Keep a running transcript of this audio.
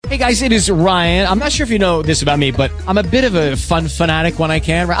Hey guys, it is Ryan. I'm not sure if you know this about me, but I'm a bit of a fun fanatic when I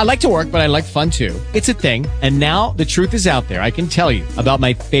can. I like to work, but I like fun too. It's a thing. And now the truth is out there. I can tell you about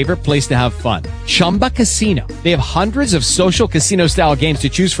my favorite place to have fun. Chumba Casino. They have hundreds of social casino style games to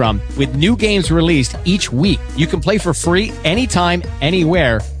choose from with new games released each week. You can play for free anytime,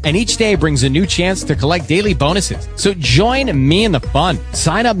 anywhere. And each day brings a new chance to collect daily bonuses. So join me in the fun.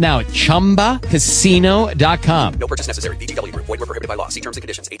 Sign up now at ChumbaCasino.com. No purchase necessary. VGW Group. Void where prohibited by law. See terms and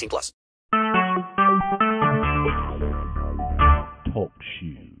conditions. 18+. Talk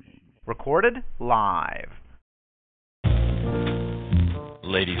shoes. Recorded live.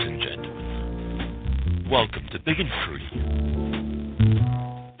 Ladies and gentlemen, welcome to Big and Fruity,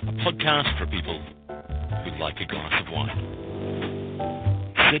 a podcast for people who like a glass of wine.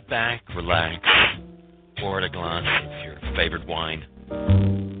 Sit back, relax, pour out a glass of your favorite wine,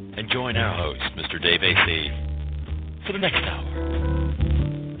 and join our host, Mr. Dave AC, for the next hour,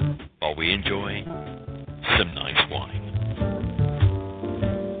 while we enjoy some nice wine.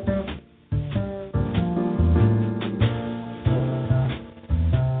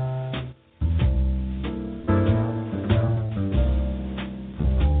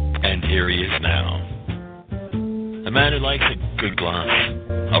 And here he is now, a man who likes a good glass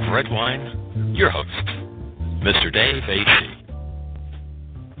of red wine, your host, Mr. Dave AC.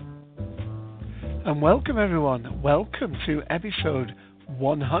 And welcome everyone, welcome to episode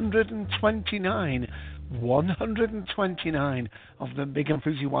 129 of the Big and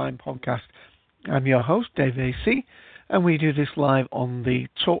Fruity Wine Podcast. I'm your host, Dave AC, and we do this live on the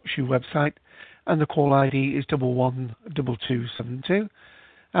TalkShoe website, and the call ID is 112272,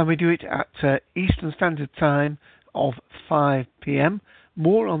 and we do it at Eastern Standard Time of 5 p.m.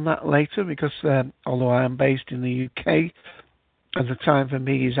 More on that later, because although I am based in the UK, and the time for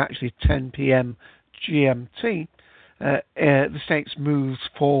me is actually 10 p.m. GMT, the States moves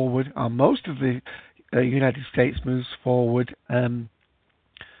forward, or most of the United States moves forward,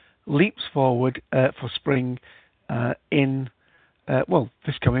 leaps forward for spring in,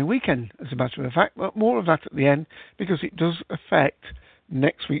 this coming weekend, as a matter of fact. But more of that at the end, because it does affect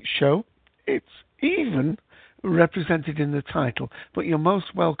next week's show. It's even represented in the title. But you're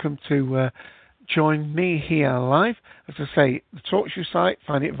most welcome to join me here live. As I say, the TalkShoe site,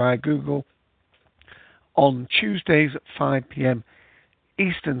 find it via Google, on Tuesdays at 5 p.m.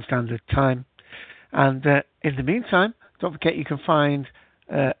 Eastern Standard Time. And in the meantime, don't forget you can find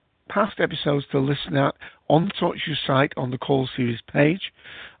past episodes to listen at on the TalkShoe site, on the Call Series page,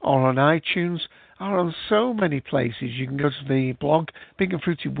 or on iTunes, or on so many places. You can go to the blog,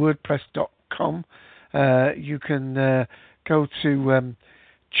 bigandfruitywordpress.com. You can go to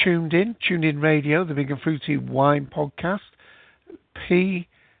TuneIn Radio, the Big and Fruity Wine Podcast,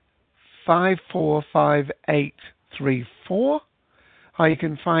 P545834. Or you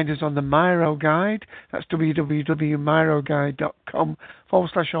can find us on the Miro Guide. That's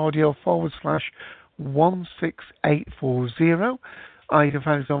www.miroguyde.com/audio/16840. Or you can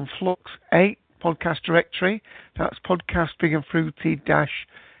find us on Flux 8 podcast directory. That's podcast Big and Fruity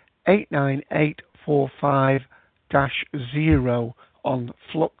 -89845-0 on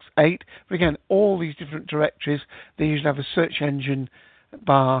Flux 8. But again, all these different directories, they usually have a search engine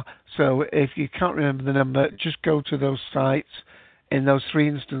bar. So if you can't remember the number, just go to those sites. In those three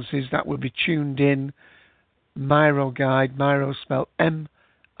instances, that would be Tuned In, Miro Guide, Miro spelled MIROGUIDE.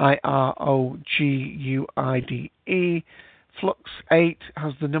 Flux 8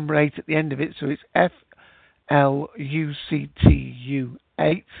 has the number 8 at the end of it, so it's FLUCTU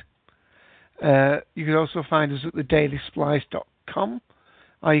 8. You can also find us at thedailysplice.com,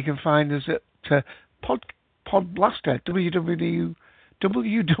 or you can find us at Podblaster,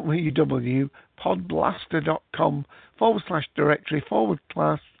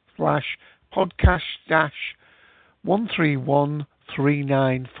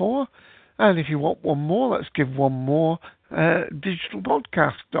 And if you want one more, let's give one more.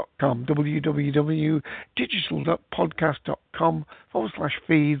 Digitalpodcast.com,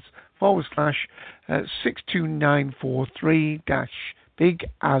 www.digital.podcast.com/feeds/62943-big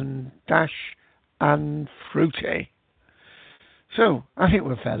and fruity. So, I think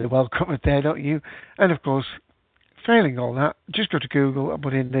we're fairly well covered there, don't you? And of course, failing all that, just go to Google and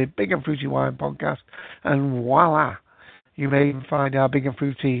put in the Big and Fruity Wine Podcast, and voila! You may even find our Big and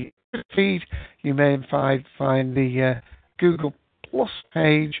Fruity feed. You may find the Google Plus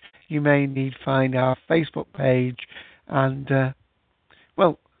page. You may need find our Facebook page. And,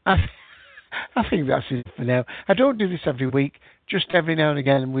 I think that's it for now. I don't do this every week. Just every now and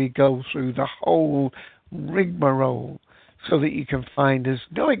again we go through the whole rigmarole so that you can find us.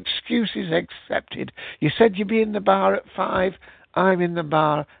 No excuses accepted. You said you'd be in the bar at 5. I'm in the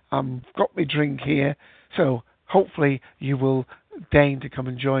bar, I've got my drink here, so hopefully you will deign to come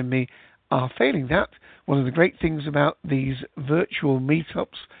and join me. Failing that, one of the great things about these virtual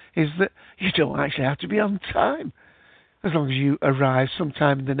meetups is that you don't actually have to be on time. As long as you arrive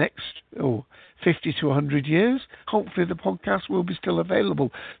sometime in the next 50 to 100 years, hopefully the podcast will be still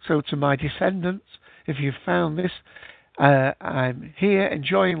available. So to my descendants, if you've found this, I'm here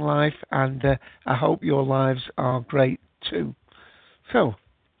enjoying life, and I hope your lives are great too. So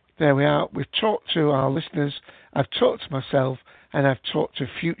there we are. We've talked to our listeners, I've talked to myself, and I've talked to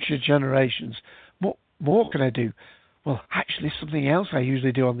future generations. What more can I do? Well, actually, something else I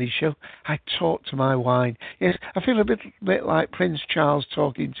usually do on these shows, I talk to my wine. Yes, I feel a bit like Prince Charles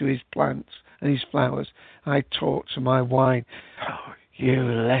talking to his plants and his flowers. I talk to my wine. Oh, you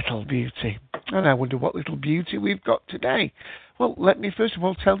little beauty. And I wonder what little beauty we've got today. Well, let me first of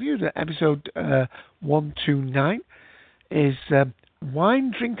all tell you that episode 129 is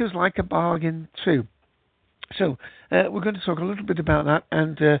Wine Drinkers Like a Bargain 2. So we're going to talk a little bit about that,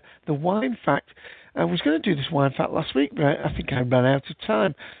 and the wine fact. I was going to do this wine fact last week, but I think I ran out of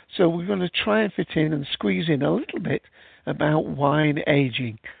time. So we're going to try and fit in and squeeze in a little bit about wine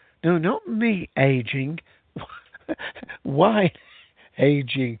aging. No, not me aging. Wine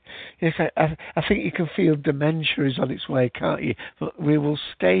aging. Yes, I think you can feel dementia is on its way, can't you? But we will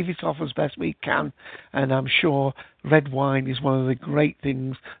stave it off as best we can, and I'm sure red wine is one of the great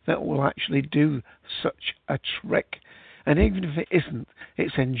things that will actually do such a trick. And even if it isn't,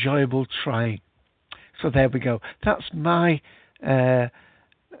 it's enjoyable trying. So there we go. That's my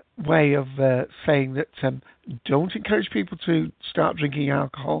way of saying that don't encourage people to start drinking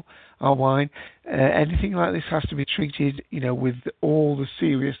alcohol or wine. Anything like this has to be treated, with all the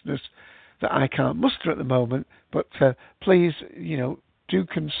seriousness that I can't muster at the moment. But please, do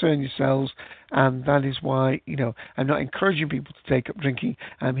concern yourselves, and that is why, I'm not encouraging people to take up drinking.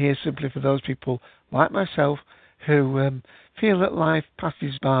 I'm here simply for those people like myself who feel that life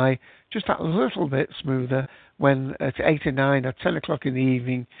passes by just that little bit smoother when at 8 or 9 or 10 o'clock in the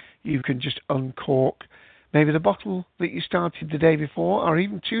evening you can just uncork maybe the bottle that you started the day before, or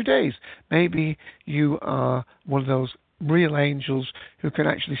even 2 days. Maybe you are one of those real angels who can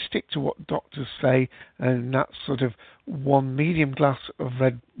actually stick to what doctors say, and that's sort of one medium glass of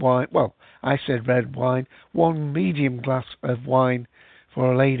red wine. Well, I said red wine. One medium glass of wine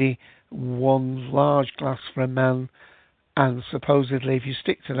for a lady, one large glass for a man, and supposedly if you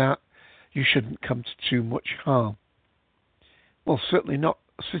stick to that, you shouldn't come to too much harm. Well, certainly not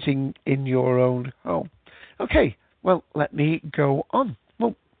sitting in your own home. Okay, well, let me go on.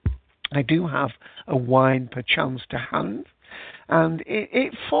 Well, I do have a wine perchance to hand, and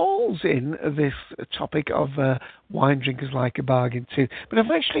it falls in this topic of wine drinkers like a bargain too. But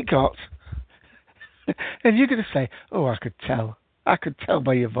I've actually got, and you're going to say, oh, I could tell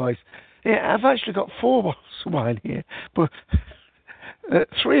by your voice. Yeah, I've actually got 4 bottles of wine here, but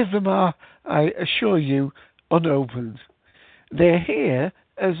 3 of them are, I assure you, unopened. They're here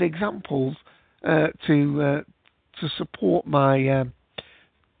as examples to support my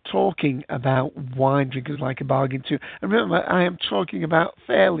talking about wine drinkers like a bargain too. And remember, I am talking about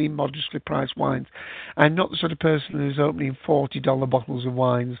fairly modestly priced wines. I'm not the sort of person who's opening $40 bottles of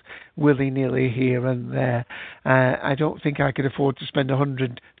wines willy-nilly here and there. I don't think I could afford to spend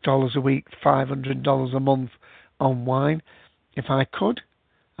 $100 a week, $500 a month on wine. If I could,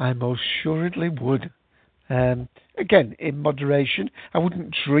 I most assuredly would. Again, in moderation. I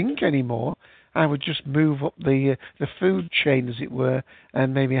wouldn't drink anymore. I would just move up the food chain, as it were,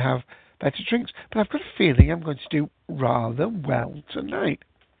 and maybe have better drinks. But I've got a feeling I'm going to do rather well tonight.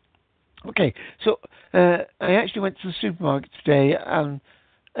 Okay, so I actually went to the supermarket today and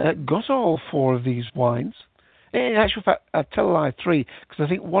got all 4 of these wines. In actual fact, I'll tell a lie, 3, because I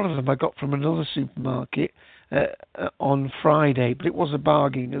think one of them I got from another supermarket on Friday, but it was a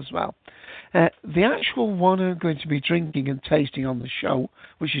bargain as well. The actual one I'm going to be drinking and tasting on the show,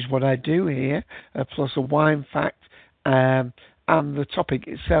 which is what I do here, plus a wine fact, and the topic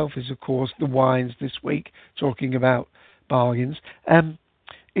itself is, of course, the wines this week, talking about bargains,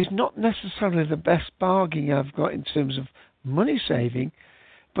 is not necessarily the best bargain I've got in terms of money saving,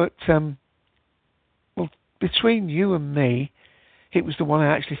 but well, between you and me, it was the one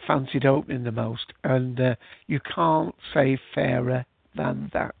I actually fancied opening the most, and you can't say fairer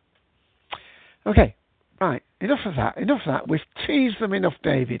than that. Okay, right, enough of that. We've teased them enough,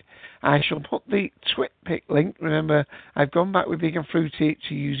 David. I shall put the TwitPic link. Remember, I've gone back with Big and Fruity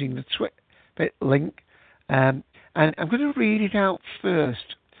to using the TwitPic link, and I'm going to read it out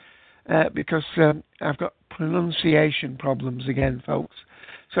first, because I've got pronunciation problems again, folks.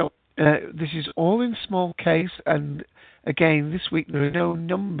 So this is all in small case, and again, this week there are no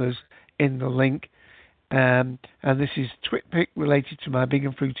numbers in the link, and this is TwitPic related to my Big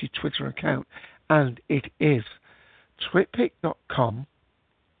and Fruity Twitter account, and it is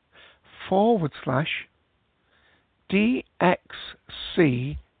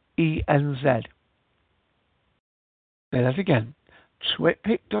twitpic.com/DXCENZ. Say that again,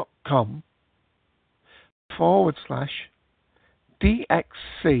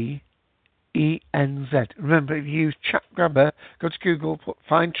 twitpic.com/DXCENZ. Remember, if you use Chat Grabber, go to Google,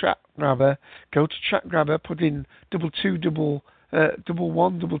 find Chat Grabber, go to Chat Grabber, put in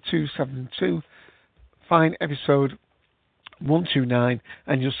 22112272, find episode 129,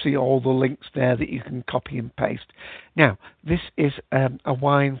 and you'll see all the links there that you can copy and paste. Now, this is a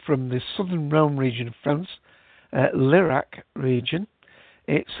wine from the southern Rhone region of France, Lirac region.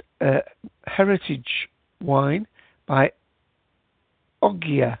 It's heritage wine by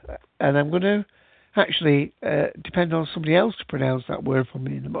Ogia, and I'm going to actually depend on somebody else to pronounce that word for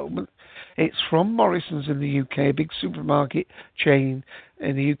me in a moment. It's from Morrison's in the UK, a big supermarket chain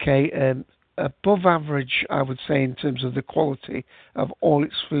in the UK, above average, I would say, in terms of the quality of all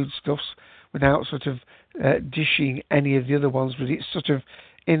its foodstuffs, without sort of dishing any of the other ones, but it's sort of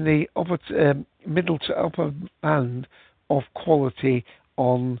in the upper middle to upper band of quality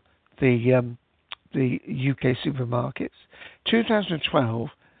on the UK supermarkets. 2012,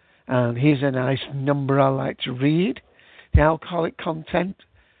 and here's a nice number I like to read. The alcoholic content,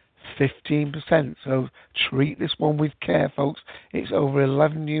 15%. So treat this one with care, folks. It's over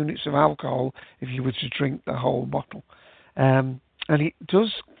 11 units of alcohol if you were to drink the whole bottle. And it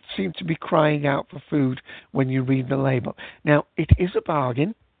does seem to be crying out for food when you read the label. Now, it is a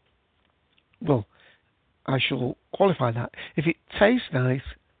bargain. Well, I shall qualify that. If it tastes nice,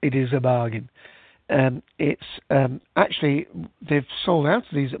 it is a bargain. It's actually, they've sold out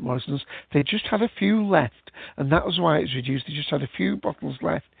of these at Morrison's. They just had a few left, and that was why it's reduced. They just had a few bottles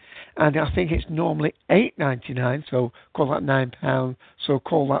left, and I think it's normally $8.99, so call that £9, so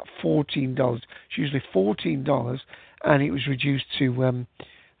call that $14. It's usually $14, and it was reduced to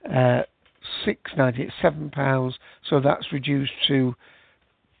 $6.90. It's £7, so that's reduced to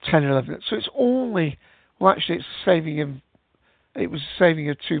 10 or 11. So it's only, well, actually, it's a saving of, it was a saving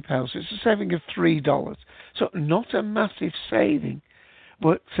of £2, so it's a saving of $3. So not a massive saving,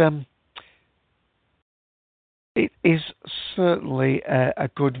 but it is certainly a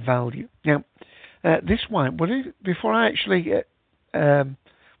good value. Now, this wine, before I actually well,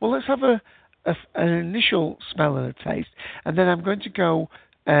 let's have an initial smell and a taste, and then I'm going to go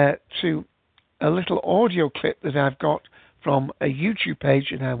to a little audio clip that I've got from a YouTube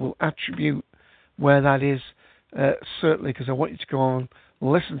page, and I will attribute where that is. Certainly, because I want you to go on,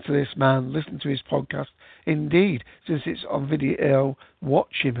 listen to this man, listen to his podcast. Indeed, since it's on video,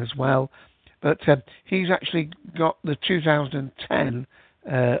 watch him as well. But he's actually got the 2010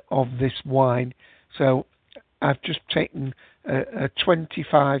 of this wine. So I've just taken a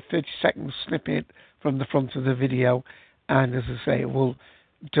 25, 30-second snippet from the front of the video. And as I say, it will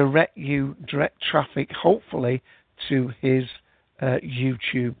direct traffic, hopefully, to his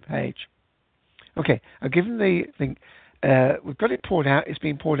YouTube page. Okay, I've given the thing. We've got it poured out. It's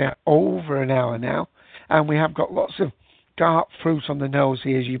been poured out over an hour now, and we have got lots of dark fruit on the nose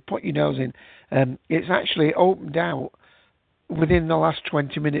here. As you put your nose in, it's actually opened out within the last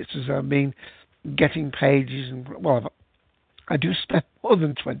 20 minutes as I've been getting pages. And well, I do spend more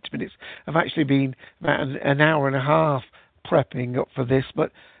than 20 minutes. I've actually been about an hour and a half prepping up for this,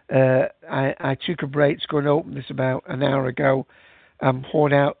 but I took a break to go and open this about an hour ago and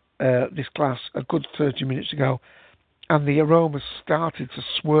poured out this glass a good 30 minutes ago, and the aroma started to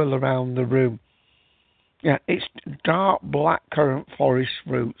swirl around the room. Yeah, it's dark black currant forest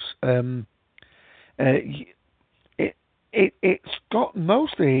fruits. It's got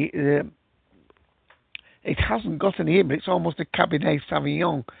mostly, it hasn't got any in, but it's almost a Cabernet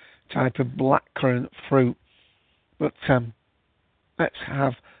Sauvignon type of black currant fruit. But let's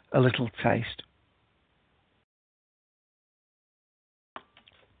have a little taste.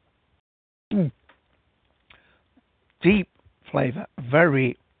 Deep flavour,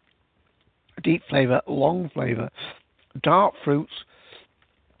 very deep flavour, long flavour, dark fruits,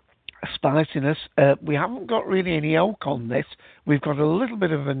 spiciness. We haven't got really any oak on this. We've got a little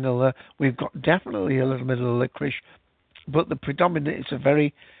bit of vanilla. We've got definitely a little bit of licorice, but the predominant is a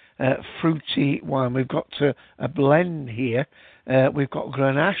very fruity wine. We've got a blend here. We've got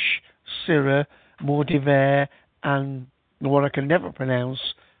Grenache, Syrah, Mordiver, and what I can never pronounce.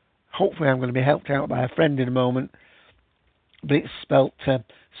 Hopefully I'm going to be helped out by a friend in a moment. But it's spelt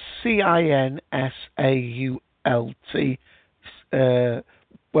Cinsalt,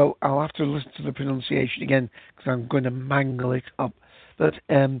 well, I'll have to listen to the pronunciation again because I'm going to mangle it up. But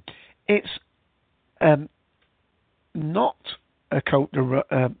it's not a Côte de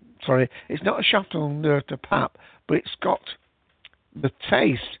it's not a Chateauneuf de Pape, but it's got the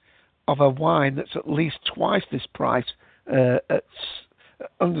taste of a wine that's at least twice this price, at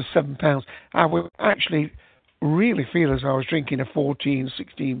under £7. I would actually really feel as I was drinking a £14,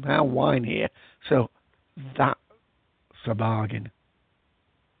 £16 wine here. So that's a bargain.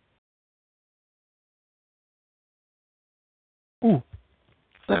 Ooh,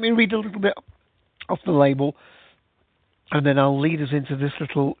 let me read a little bit off the label, and then I'll lead us into this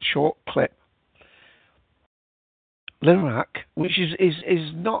little short clip. Lirac, which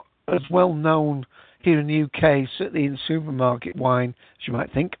is not as well known here in the UK, certainly in supermarket wine, as you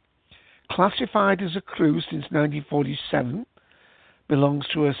might think. Classified as a cru since 1947, belongs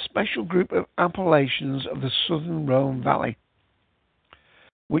to a special group of appellations of the southern Rhone Valley,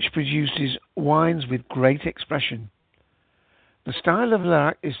 which produces wines with great expression. The style of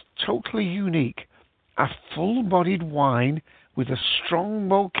Lirac is totally unique, a full-bodied wine with a strong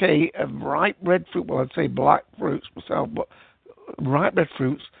bouquet of ripe red fruit, well, I'd say black fruits myself, but ripe red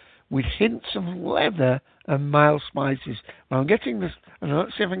fruits with hints of leather and mild spices. Well, I'm getting this, and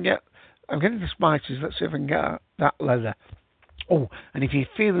let's see if I can get, I'm getting the spices, let's see if I can get that leather. Oh, and if you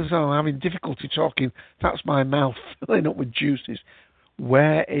feel as though I'm having difficulty talking, that's my mouth filling up with juices.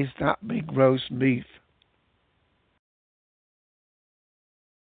 Where is that big roast beef?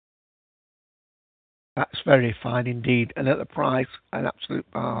 That's very fine indeed, and at the price, an absolute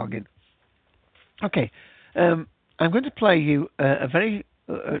bargain. Okay, I'm going to play you a very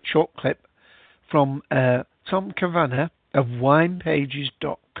short clip from Tom Cavanagh of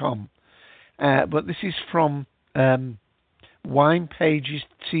winepages.com. But this is from Wine Pages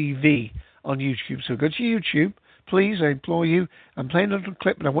TV on YouTube. So go to YouTube, please, I implore you. I'm playing a little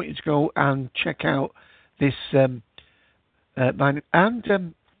clip, but I want you to go and check out this wine.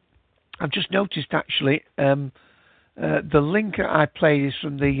 And I've just noticed, actually, the link I played is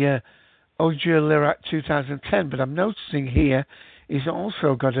from the Auger Lirac 2010, but I'm noticing here is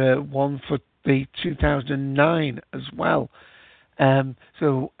also got a one for the 2009 as well.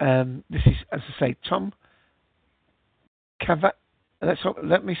 So this is, as I say, Tom Cavanagh.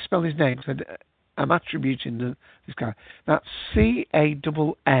 Let me spell his name, because I'm attributing this guy. That's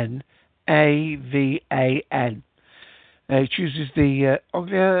Cannavan. He chooses the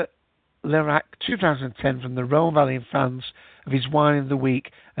Auger Lirac 2010 from the Rhone Valley in France of his wine of the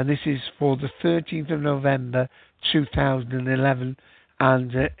week, and this is for the 13th of November 2011,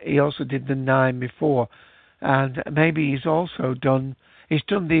 and he also did the 9 before, and maybe he's done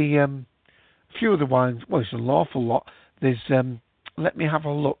the few of the wines. Well, it's an awful lot. There's let me have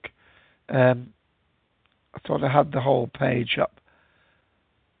a look. I thought I had the whole page up.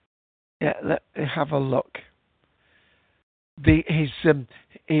 Yeah, let me have a look. The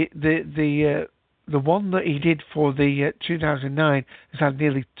one that he did for the 2009 has had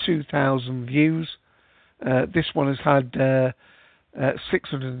nearly 2,000 views. This one has had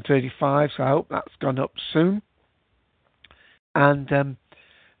 635, so I hope that's gone up soon. And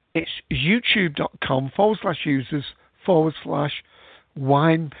it's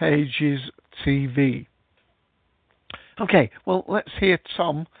youtube.com/users/winepages.tv. Okay, well, let's hear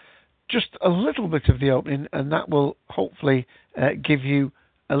Tom. Just a little bit of the opening, and that will hopefully give you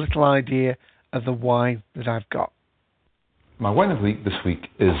a little idea of the wine that I've got. My wine of the week this week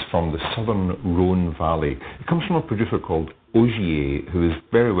is from the southern Rhone Valley. It comes from a producer called Auger, who is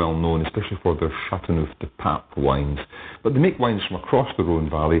very well known, especially for their Chateauneuf de Pape wines. But they make wines from across the Rhone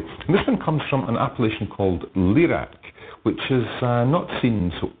Valley, and this one comes from an appellation called Lirac, which is not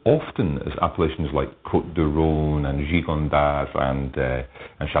seen so often as appellations like Côte de Rhône and Gigondas and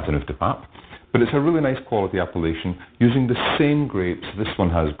Chateauneuf de Pape. But it's a really nice quality appellation using the same grapes. This one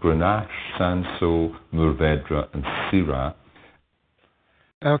has Grenache, Cinsault, Mourvèdre and Syrah.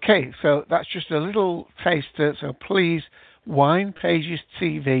 Okay, so that's just a little taster. So please, Wine Pages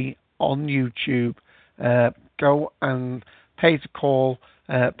TV on YouTube. Go and pay the call,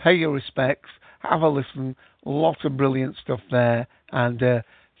 pay your respects, have a listen. A lot of brilliant stuff there. And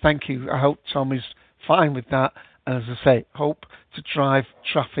thank you. I hope Tom is fine with that. And as I say, hope to drive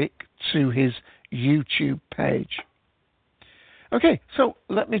traffic to his YouTube page. Okay, so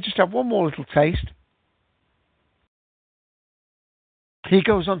let me just have one more little taste. He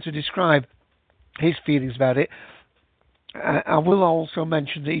goes on to describe his feelings about it. I will also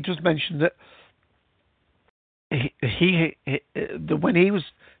mention that he does mention that when he was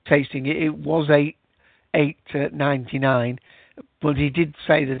tasting it, it was $8.99, but he did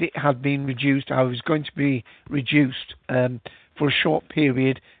say that it had been reduced. I was going to be reduced from for a short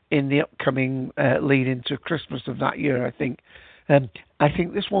period in the upcoming lead into Christmas of that year, I think. I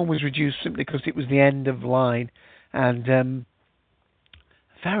think this one was reduced simply because it was the end of line, and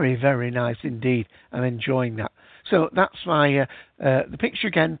very, very nice indeed. I'm enjoying that. So that's my the picture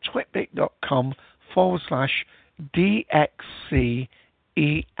again,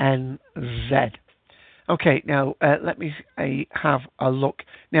 twitpic.com/DXCENZ. Okay, now let me have a look.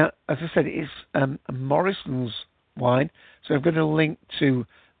 Now, as I said, it is Morrison's wine, so I'm going to link to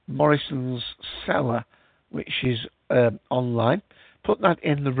Morrison's cellar, which is online. Put that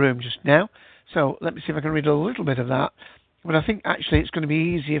in the room just now. So let me see if I can read a little bit of that. But I think actually it's going to be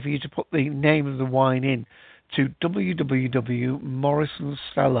easier for you to put the name of the wine in to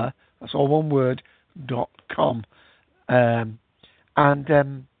www.morrisonscellar, that's all one word, .com. And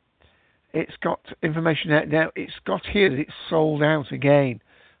it's got information out now. It's got here that it's sold out again.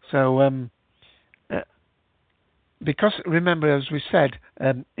 So because remember, as we said,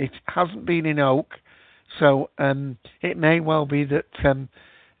 it hasn't been in oak, so it may well be that.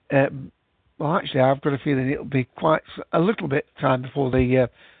 Well, actually, I've got a feeling it'll be quite a little bit time before the.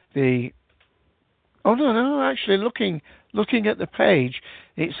 Oh no! Actually, looking at the page,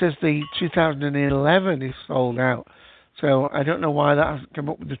 it says the 2011 is sold out. So I don't know why that hasn't come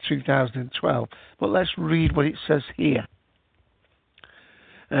up with the 2012. But let's read what it says here.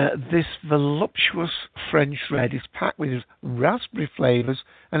 This voluptuous French red is packed with raspberry flavours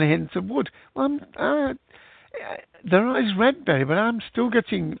and a hint of wood. Well, there is red berry, but I'm still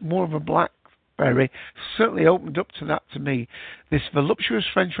getting more of a blackberry. Certainly opened up to that to me. This voluptuous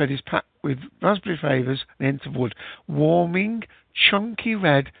French red is packed with raspberry flavours and a hint of wood. Warming, chunky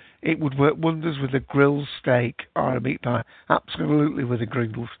red. It would work wonders with a grilled steak or a meat pie. Absolutely with a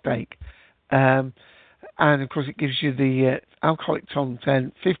grilled steak. And of course it gives you the alcoholic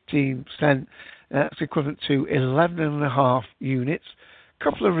content, 15%. That's equivalent to 11.5 units.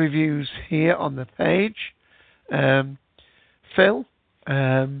 Couple of reviews here on the page. Phil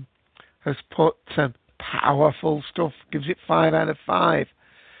has put powerful stuff, gives it 5 out of 5.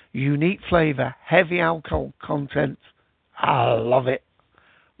 Unique flavour, heavy alcohol content. I love it.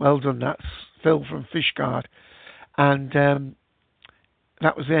 Well done, that's Phil from Fishguard. And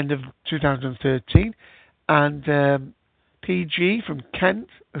that was the end of 2013. And PG from Kent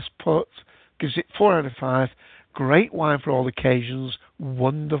has put, gives it 4 out of 5. Great wine for all occasions.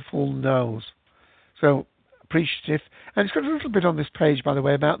 Wonderful nose. So, appreciative. And it's got a little bit on this page, by the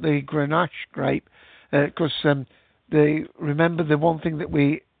way, about the Grenache grape. Because remember the one thing that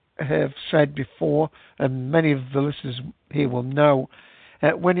we have said before, and many of the listeners here will know,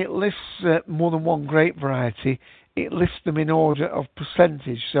 when it lists more than one grape variety, it lists them in order of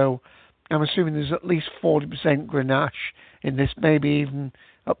percentage. So I'm assuming there's at least 40% Grenache in this, maybe even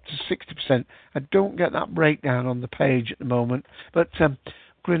up to 60%. I don't get that breakdown on the page at the moment. But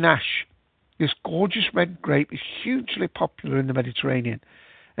Grenache, this gorgeous red grape, is hugely popular in the Mediterranean.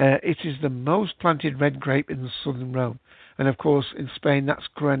 It is the most planted red grape in the southern Rhone. And of course, in Spain, that's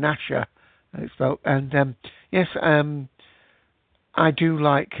Grenache. It's spelled. And yes, I do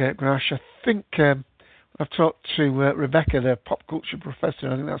like Grenache. I think I've talked to Rebecca, the pop culture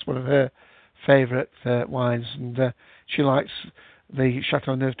professor. I think that's one of her favourite wines. And she likes the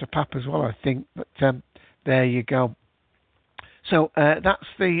Chateauneuf de Pape as well, I think. But there you go. So that's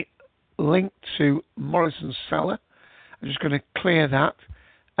the link to Morrison's cellar. I'm just going to clear that.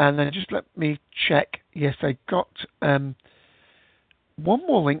 And then just let me check. Yes, I got one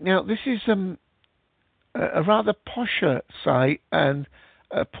more link. Now, this is a rather posher site and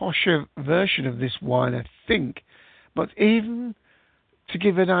a posher version of this wine, I think. But even to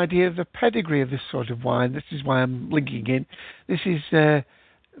give an idea of the pedigree of this sort of wine, this is why I'm linking in. This is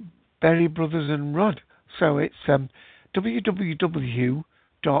Berry Brothers and Rudd. So it's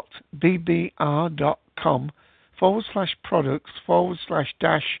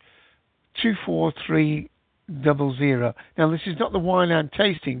Now, this is not the wine I'm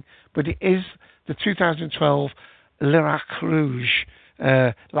tasting, but it is the 2012 Lirac Rouge,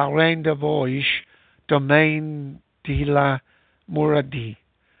 La Reine de Vosges, Domaine de la Mouradie.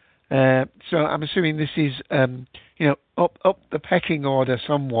 So I'm assuming this is, up the pecking order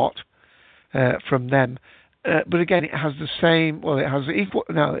somewhat from them. But again, it has the same, well, it has equal,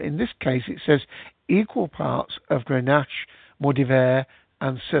 now in this case it says equal parts of Grenache, Maudiver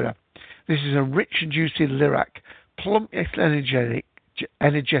and Syrah. This is a rich and juicy Lirac, plump yet energetic,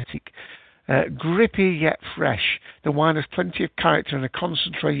 grippy yet fresh. The wine has plenty of character and a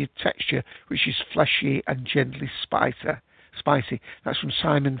concentrated texture which is fleshy and gently spicy. That's from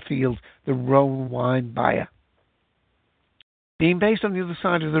Simon Field, the Rhone wine buyer. Being based on the other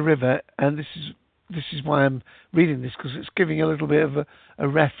side of the river, and this is this is why I'm reading this, because it's giving a little bit of a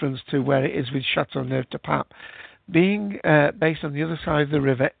reference to where it is with Chateauneuf de Pape. Being based on the other side of the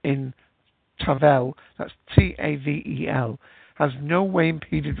river in Tavel, that's Tavel, has no way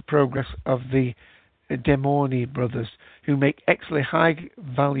impeded the progress of the Demorny brothers, who make excellently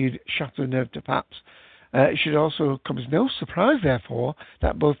high-valued Chateauneuf de Papes. It should also come as no surprise, therefore,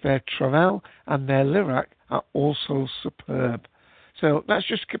 that both their Travel and their Lirac are also superb. So that's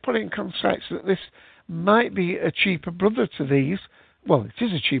just to put it in context that this might be a cheaper brother to these. Well, it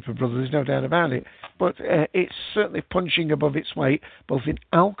is a cheaper brother, there's no doubt about it, but it's certainly punching above its weight, both in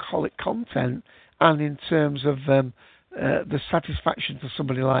alcoholic content and in terms of the satisfaction to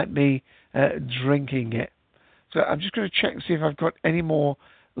somebody like me drinking it. So I'm just going to check and see if I've got any more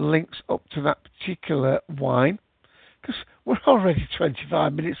links up to that particular wine, because we're already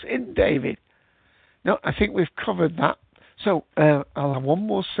 25 minutes in, David. No, I think we've covered that. So I'll have one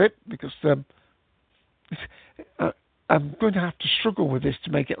more sip, because I'm going to have to struggle with this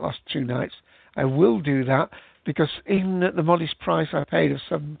to make it last 2 nights. I will do that, because even at the modest price I paid of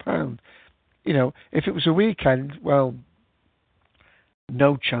 £7, if it was a weekend, well,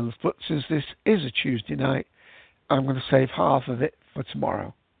 no chance. But since this is a Tuesday night, I'm going to save half of it for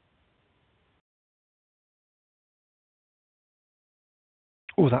tomorrow.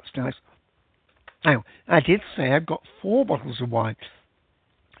 Oh, that's nice. Now, I did say I've got 4 bottles of wine.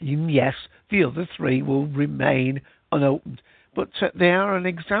 And yes, the other 3 will remain unopened. But they are an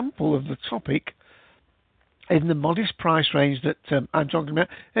example of the topic in the modest price range that I'm talking about.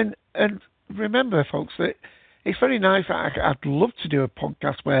 And remember, folks, that it's very nice. I'd love to do a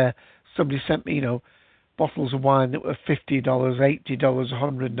podcast where somebody sent me, bottles of wine that were $50, $80,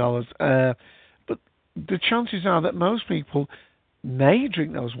 $100. But the chances are that most people may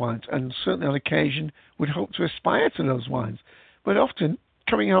drink those wines, and certainly on occasion would hope to aspire to those wines. But often,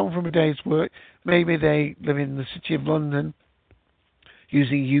 coming home from a day's work, maybe they live in the City of London,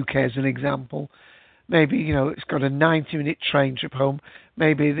 using UK as an example. Maybe, it's got a 90-minute train trip home.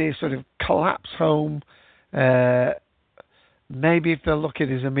 Maybe they sort of collapse home. Maybe if they're lucky,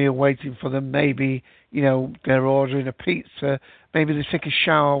 there's a meal waiting for them. Maybe, they're ordering a pizza. Maybe they take a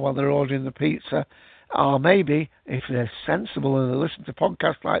shower while they're ordering the pizza. Or maybe, if they're sensible and they listen to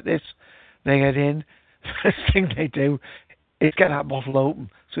podcasts like this, they get in. First thing they do is get that bottle open.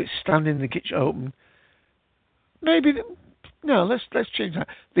 So it's standing in the kitchen open. Maybe, let's change that.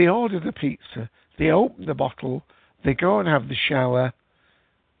 They order the pizza. They open the bottle. They go and have the shower.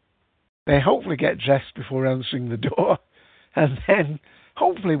 They hopefully get dressed before answering the door. And then,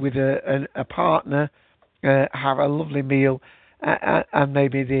 hopefully with a partner, have a lovely meal. And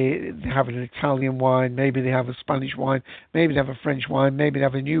maybe they have an Italian wine, maybe they have a Spanish wine, maybe they have a French wine, maybe they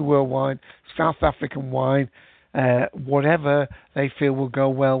have a New World wine, South African wine, whatever they feel will go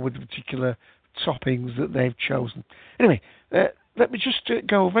well with the particular toppings that they've chosen. Anyway, let me just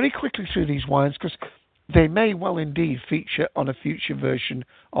go very quickly through these wines, because they may well indeed feature on a future version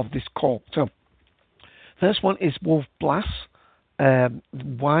of this call. So, first one is Wolf Blass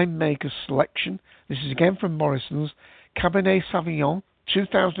Winemaker's Selection. This is again from Morrison's. Cabernet Sauvignon,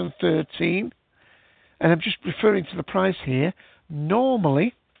 2013. And I'm just referring to the price here.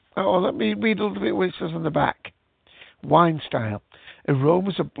 Normally, let me read a little bit what it says on the back. Wine style.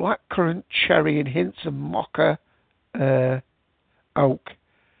 Aromas of blackcurrant, cherry, and hints of mocha oak.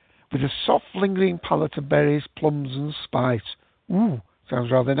 With a soft, lingering palate of berries, plums, and spice. Ooh,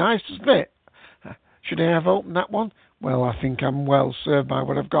 sounds rather nice, doesn't it? Should I have opened that one? Well, I think I'm well served by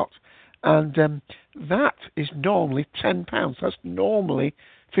what I've got. And that is normally £10. That's normally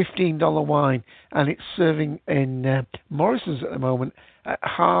 $15 wine. And it's serving in Morrison's at the moment at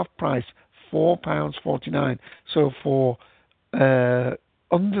half price, £4.49. So for under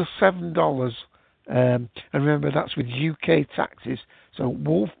 $7, and remember that's with UK taxes. So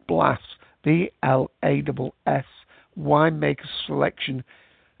Wolf Blass, BLASS, Winemaker's Selection,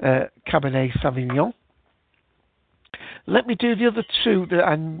 Cabernet Sauvignon. Let me do the other 2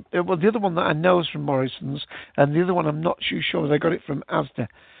 the other one that I know is from Morrison's, and the other one I'm not too sure they got it from Asda.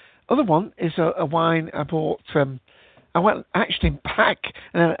 Other one is a wine I bought. I went actually back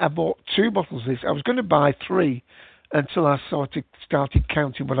and I bought 2 bottles of this. I was going to buy 3 until I started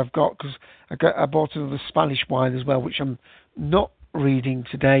counting what I've got, because I bought another Spanish wine as well, which I'm not reading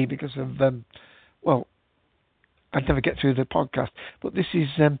today because of I'd never get through the podcast. But this is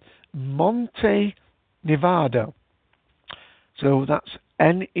Monte Nevado. So that's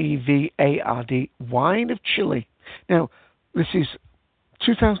Nevard, Wine of Chile. Now, this is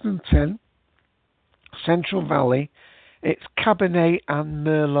 2010, Central Valley. It's Cabernet and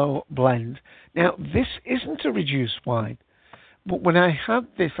Merlot blend. Now, this isn't a reduced wine, but when I had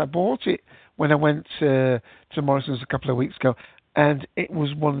this, I bought it when I went to Morrison's a couple of weeks ago, and it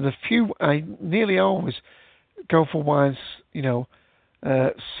was one of the few. I nearly always go for wines, 6,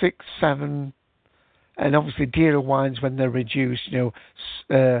 7, and obviously dearer wines when they're reduced.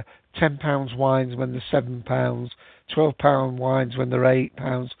 £10 wines when they're £7, £12 wines when they're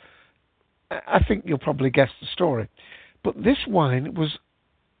 £8. I think you'll probably guess the story. But this wine was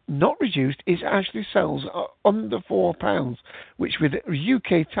not reduced. It actually sells under £4, which with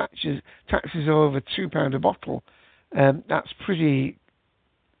UK taxes over £2 a bottle, that's pretty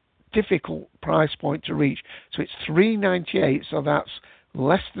difficult price point to reach. So it's $3.98, so that's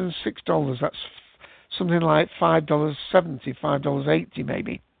less than $6. That's something like $5.70, $5.80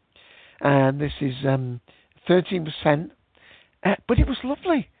 maybe. And this is 13%. But it was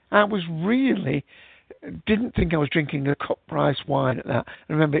lovely. I was really didn't think I was drinking a cut price wine at that.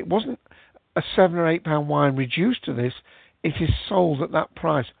 And remember, it wasn't a £7 or £8 wine reduced to this. It is sold at that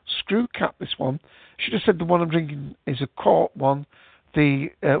price. Screw cap, this one. I should have said the one I'm drinking is a quart one.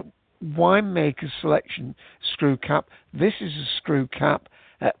 The winemaker's selection screw cap. This is a screw cap,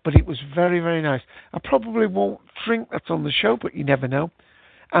 but it was very, very nice. I probably won't drink that on the show, but you never know.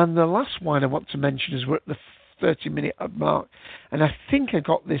 And the last wine I want to mention is we're at the 30-minute mark, and I think I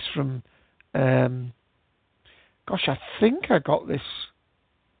got this from. I think I got this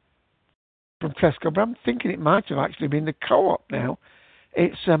from Tesco, but I'm thinking it might have actually been the Co-op now.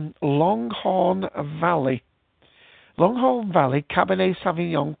 It's Longhorn Valley. Longhorn Valley, Cabernet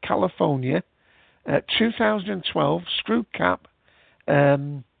Sauvignon, California, 2012, screw cap.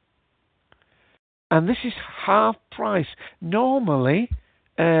 And this is half price. Normally,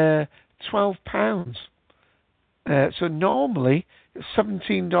 £12. So normally,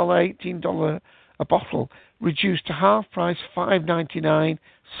 $17, $18 a bottle, reduced to half price, $5.99,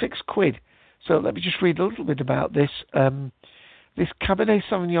 £6. So let me just read a little bit about this. This Cabernet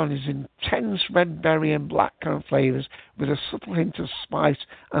Sauvignon is intense red berry and blackcurrant flavours with a subtle hint of spice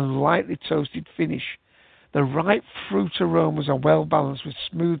and lightly toasted finish. The ripe fruit aromas are well balanced with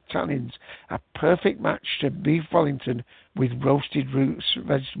smooth tannins, a perfect match to beef Wellington with roasted roots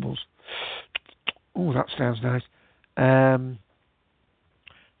vegetables. Oh, that sounds nice.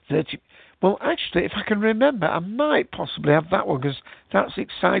 30. Well, actually, if I can remember, I might possibly have that one because that's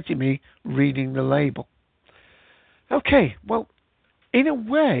exciting me reading the label. Okay, well, in a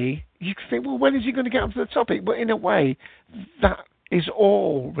way, you can think, well, when is he going to get onto the topic? But in a way, that is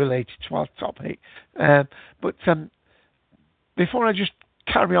all related to our topic. But before I just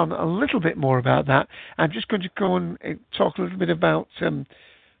carry on a little bit more about that, I'm just going to go and talk a little bit about one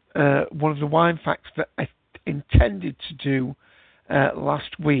of the wine facts that I intended to do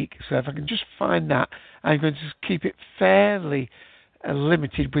last week. So if I can just find that, I'm going to keep it fairly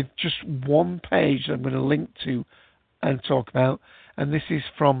limited with just one page that I'm going to link to and talk about. And this is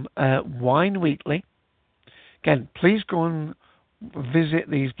from Wine Weekly. Again, please go and visit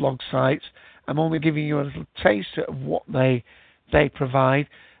these blog sites. I'm only giving you a little taste of what they provide.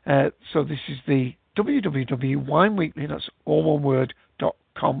 So this is the www.wineweekly, that's all one word,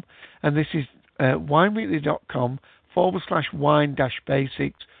 .com, and this is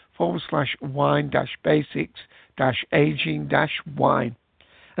wineweekly.com/wine-basics/wine-aging-wine.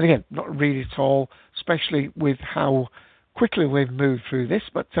 And again, not read it all, especially with how quickly we've moved through this,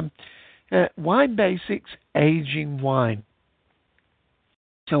 but Wine Basics, Aging Wine.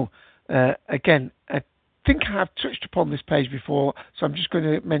 So, again, I think I have touched upon this page before, so I'm just going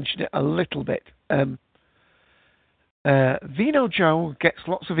to mention it a little bit. Vino Joe gets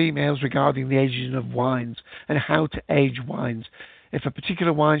lots of emails regarding the aging of wines and how to age wines. If a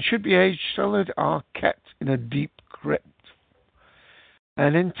particular wine should be aged, cellared, or kept in a deep crypt.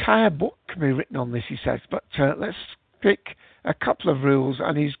 An entire book can be written on this, he says, but let's pick a couple of rules,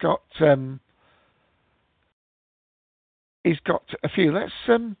 and he's got a few.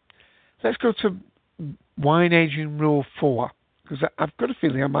 Let's go to wine aging rule 4, because I've got a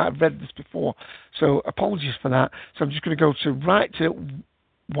feeling I might have read this before, so apologies for that. So I'm just going to go right to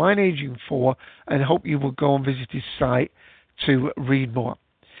Wine Aging 4 and hope you will go and visit his site to read more.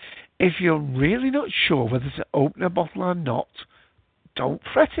 If you're really not sure whether to open a bottle or not, don't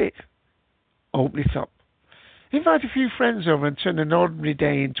fret it. Open it up. Invite a few friends over and turn an ordinary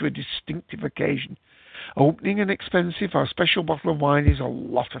day into a distinctive occasion. Opening an expensive or special bottle of wine is a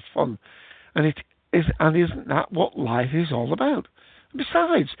lot of fun, and isn't that what life is all about?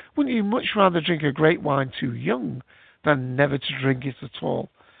 Besides, wouldn't you much rather drink a great wine too young than never to drink it at all?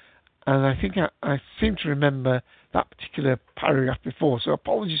 And I think I seem to remember that particular paragraph before, so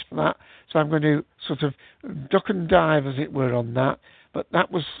apologies for that. So I'm going to sort of duck and dive, as it were, on that. But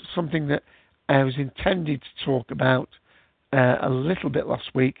that was something that I was intended to talk about a little bit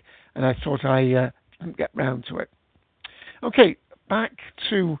last week, and I thought I didn't get round to it. Okay, back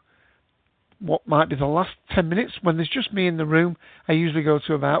to what might be the last 10 minutes. When there's just me in the room, I usually go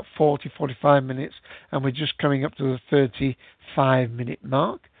to about 40-45 minutes, and we're just coming up to the 35-minute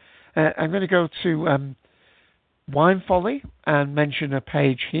mark. I'm going to go to Wine Folly and mention a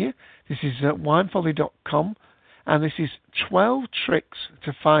page here. This is winefolly.com, and this is 12 tricks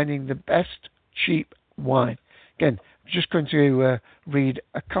to finding the best cheap wine. Again, I'm just going to read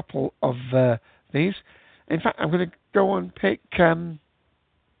a couple of these. In fact, I'm going to go and pick...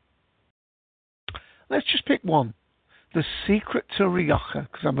 let's just pick one. The Secret to Rioja,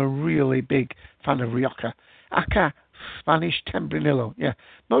 because I'm a really big fan of Rioja. Aca Spanish Tempranillo. Yeah,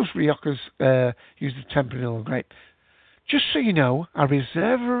 most Riojas use the Tempranillo grape. Just so you know, a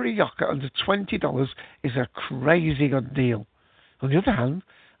Reserva Rioja under $20 is a crazy good deal. On the other hand,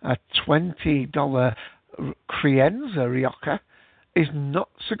 a $20 Crianza Rioja is not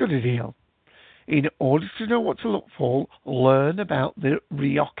so good a deal. In order to know what to look for, learn about the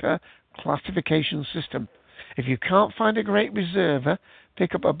Rioja classification system. If you can't find a great Reserva,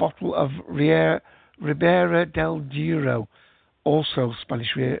 pick up a bottle of Ribera del Duero, also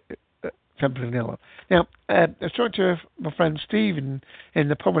Spanish Tempranillo. Now, I was talking to my friend Steve in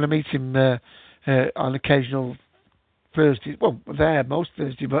the pub when I meet him on occasional Thursdays. Well, there most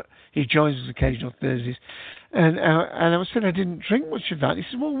Thursdays, but he joins us occasional Thursdays. And I was saying I didn't drink much of that. He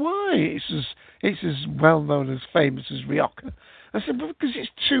said, well, why? It's as well known as famous as Rioja. I said, well, because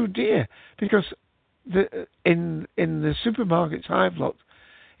it's too dear. Because in the supermarkets I've looked,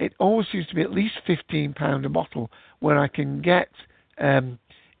 it always seems to be at least £15 a bottle, where I can get I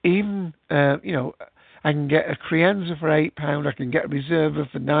can get a Crianza for £8, I can get a Reserva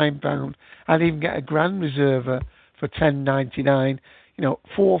for £9, I'd even get a Grand Reserva for $10.99, £4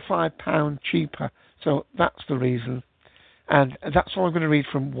 or £5 cheaper. So that's the reason. And that's all I'm going to read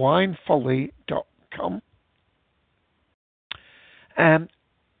from winefolly.com.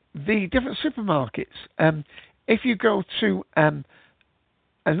 The different supermarkets. If you go to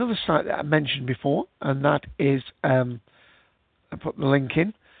another site that I mentioned before, and that is, I put the link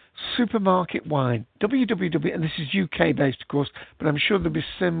in, Supermarket Wine, www, and this is UK based, of course, but I'm sure there'll be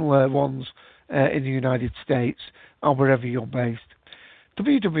similar ones in the United States or wherever you're based.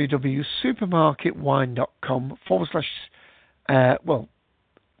 www.supermarketwine.com / well,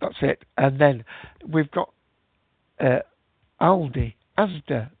 that's it. And then we've got Aldi,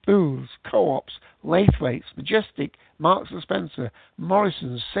 Asda, Booths, Co-ops, Laithwaites, Majestic, Marks & Spencer,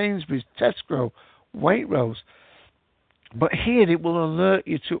 Morrison's, Sainsbury's, Tesco, Waitrose. But here it will alert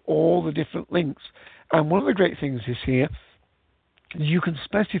you to all the different links. And one of the great things is here, you can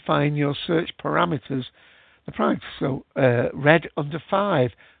specify in your search parameters the price. So red under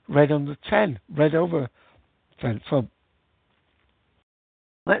 5, red under 10, red over 10. So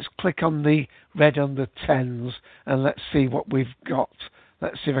let's click on the red under 10s and let's see what we've got.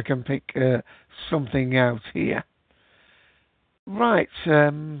 Let's see if I can pick something out here. Right.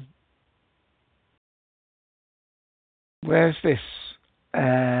 Where's this?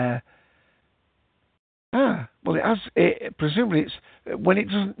 Well, it has. Presumably, it's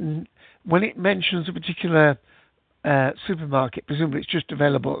when it mentions a particular supermarket. Presumably, it's just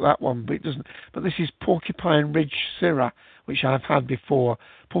available at that one, but it doesn't. But this is Porcupine Ridge Syrah, which I've had before.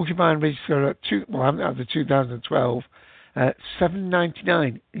 Porcupine Ridge Syrah. I haven't had the 2012.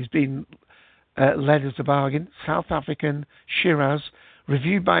 $7.99 is being led as a bargain. South African Shiraz,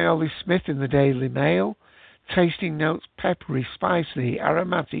 reviewed by Ollie Smith in the Daily Mail. Tasting notes: peppery, spicy,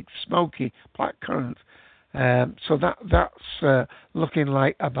 aromatic, smoky, blackcurrant. So that's looking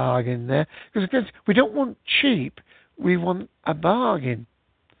like a bargain there. Because again, we don't want cheap, we want a bargain.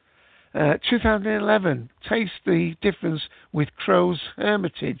 2011, taste the difference with Crow's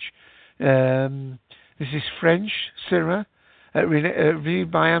Hermitage. This is French Syrah,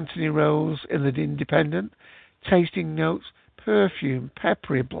 reviewed by Anthony Rose in the Independent. Tasting notes: perfume,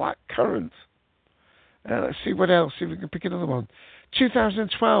 peppery, blackcurrant. Let's see what else, see if we can pick another one.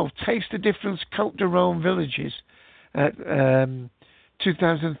 2012, Taste the Difference, Côte de Rhône Villages.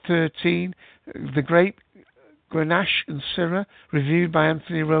 2013, The Grape, Grenache and Syrah, reviewed by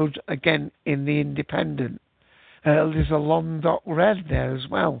Anthony Rhodes, again in the Independent. There's a Languedoc Red there as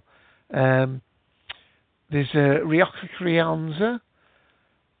well. There's a Rioja Crianza,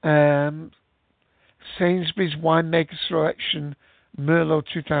 Sainsbury's Winemaker Selection, Merlot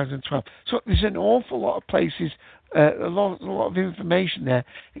 2012. So there's an awful lot of places, a lot of information there.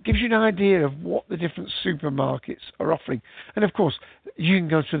 It gives you an idea of what the different supermarkets are offering. And of course, you can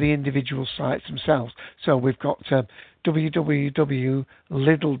go to the individual sites themselves. So we've got www.lidl.co.uk.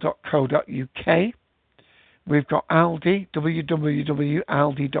 We've got Aldi,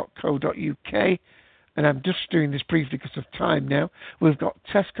 www.aldi.co.uk, and I'm just doing this briefly because of time now. We've got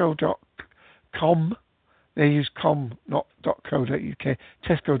Tesco.com. They use com, not .co.uk.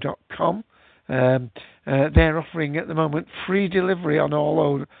 Tesco.com. They're offering at the moment free delivery on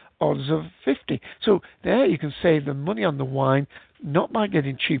all orders of 50. So there you can save them money on the wine, not by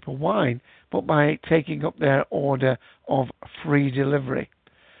getting cheaper wine, but by taking up their order of free delivery.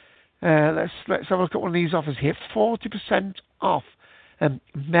 Let's have a look at one of these offers here. 40% off.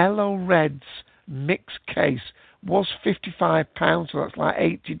 Mellow Reds mixed case was £55, so that's like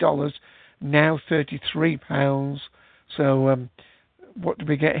 $80. Now £33. So what do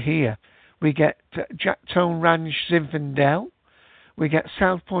we get here? We get Jack Tone Ranch Zinfandel. We get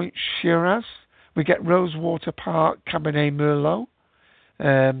South Point Shiraz. We get Rosewater Park Cabernet Merlot.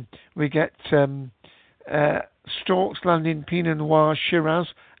 We get Storks Landing Pinot Noir Shiraz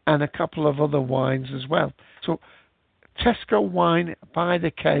and a couple of other wines as well. So Tesco Wine by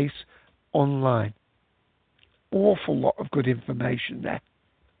the case online. Awful lot of good information there.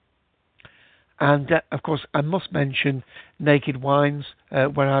 And of course, I must mention Naked Wines,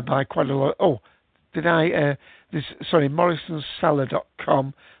 where I buy quite a lot.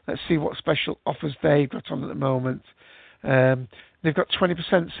 Morrisonscellar.com. Let's see what special offers they've got on at the moment. They've got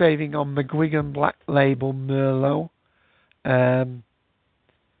 20% saving on McGuigan Black Label Merlot.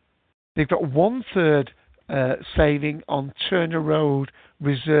 They've got 1/3 saving on Turner Road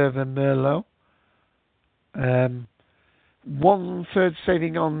Reserve Merlot. 1/3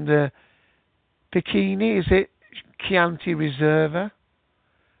 saving on the Bikini, is it Chianti Reserva?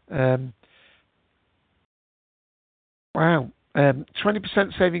 Wow.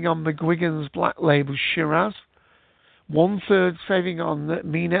 20% saving on McGuigan's Black Label Shiraz. 1/3 saving on the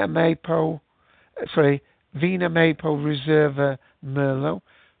Vina Maple Reserva Merlot.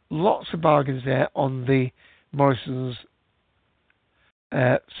 Lots of bargains there on the Morrisons.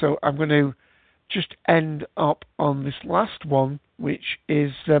 So I'm going to just end up on this last one, which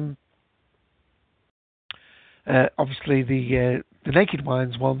is obviously the Naked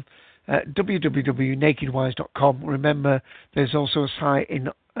Wines one. www.nakedwines.com. Remember, there's also a site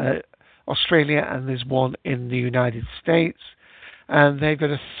in Australia and there's one in the United States, and they've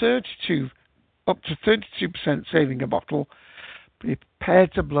got up to 32% saving a bottle.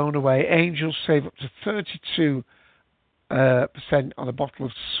 Prepared to blown away. Angels save up to 32% on a bottle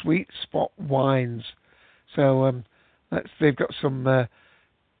of Sweet Spot wines. So they've got some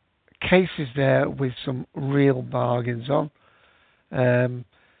cases there with some real bargains on.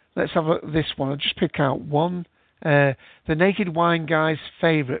 Let's have a look at this one. I'll just pick out one. The Naked Wine Guys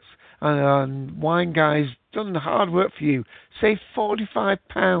favourites. And Wine Guys done the hard work for you. Save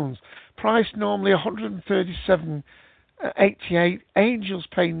 £45. Price normally $137.88. Angels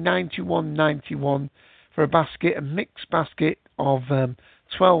pay $91.91 for a mixed basket of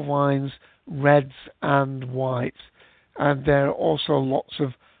 12 wines, reds and whites. And there are also lots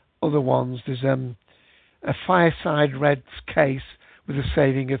of other ones. There's a Fireside Reds case with a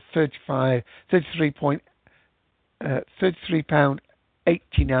saving of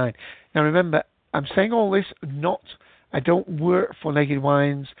 £33.89. Now remember, I'm saying all this, I don't work for Naked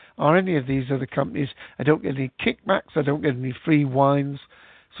Wines or any of these other companies. I don't get any kickbacks. I don't get any free wines.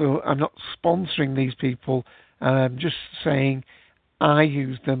 So I'm not sponsoring these people. I'm just saying I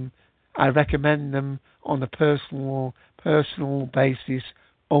use them. I recommend them on a personal basis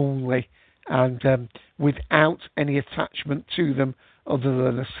only, and without any attachment to them other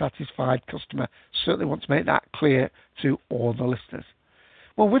than a satisfied customer. Certainly want to make that clear to all the listeners.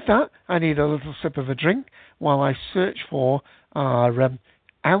 Well, with that, I need a little sip of a drink while I search for our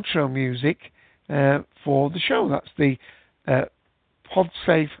outro music for the show. That's the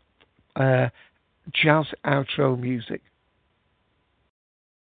PodSafe jazz outro music.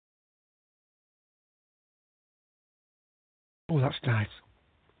 Oh, that's nice.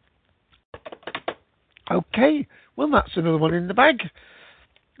 Okay, well, that's another one in the bag.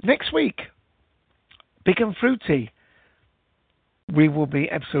 Next week, Big and Fruity, we will be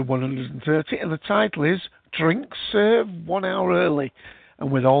episode 130, and the title is Drink Serve 1 hour early.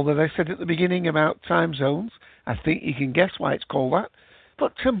 And with all that I said at the beginning about time zones, I think you can guess why it's called that.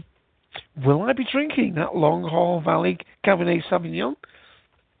 But will I be drinking that Long Haul Valley Cabernet Sauvignon?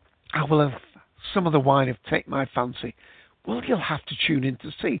 I will have some of the wine have taken my fancy. Well, you'll have to tune in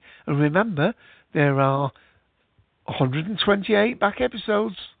to see. And remember, there are 128 back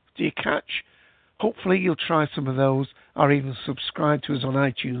episodes. Do you catch? Hopefully you'll try some of those or even subscribe to us on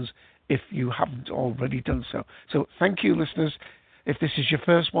iTunes if you haven't already done so. So thank you, listeners. If this is your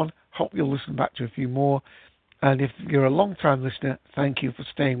first one, hope you'll listen back to a few more. And if you're a long-time listener, thank you for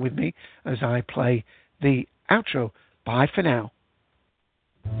staying with me as I play the outro. Bye for now.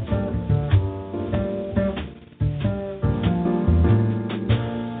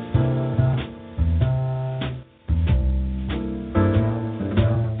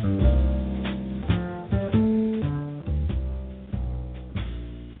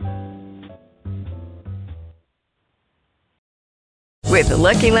 With the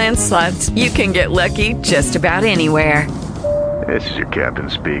Lucky Land Slots, you can get lucky just about anywhere. This is your captain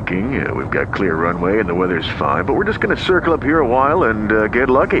speaking. We've got clear runway and the weather's fine, but we're just going to circle up here a while and get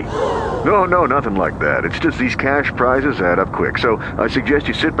lucky. No, nothing like that. It's just these cash prizes add up quick. So I suggest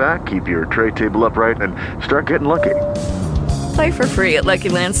you sit back, keep your tray table upright, and start getting lucky. Play for free at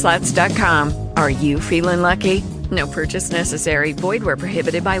LuckyLandSlots.com. Are you feeling lucky? No purchase necessary. Void where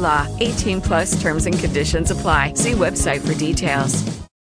prohibited by law. 18+ terms and conditions apply. See website for details.